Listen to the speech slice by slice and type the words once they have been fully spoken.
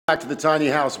Back to the Tiny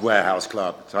House Warehouse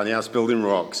Club, Tiny House Building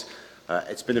Rocks.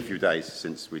 It's been a few days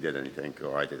since we did anything,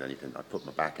 or I did anything. I put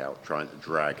my back out trying to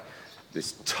drag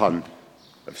this ton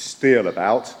of steel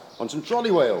about on some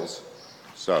trolley wheels.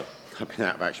 So I've been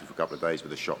out of action for a couple of days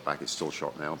with a shot back. It's still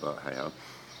shot now, but hey ho.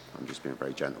 I'm just being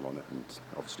very gentle on it and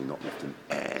obviously not lifting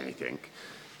anything.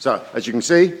 So as you can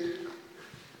see,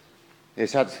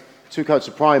 it's had 2 coats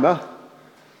of primer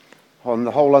on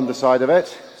the whole underside of it.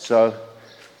 So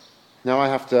now I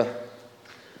have to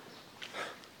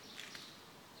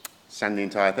sand the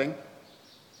entire thing.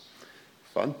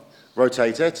 Fun.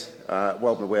 Rotate it,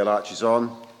 weld my wheel arches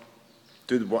on,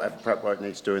 do whatever prep work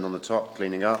needs doing on the top,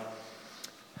 cleaning up,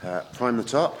 prime the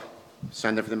top,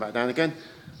 sand everything back down again,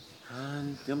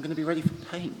 and I'm going to be ready for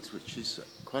paint, which is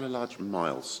quite a large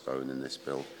milestone in this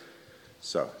build.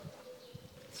 So,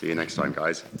 see you next time,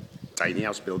 guys. Tiny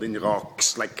house building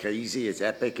rocks like crazy, it's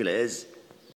epic, it is.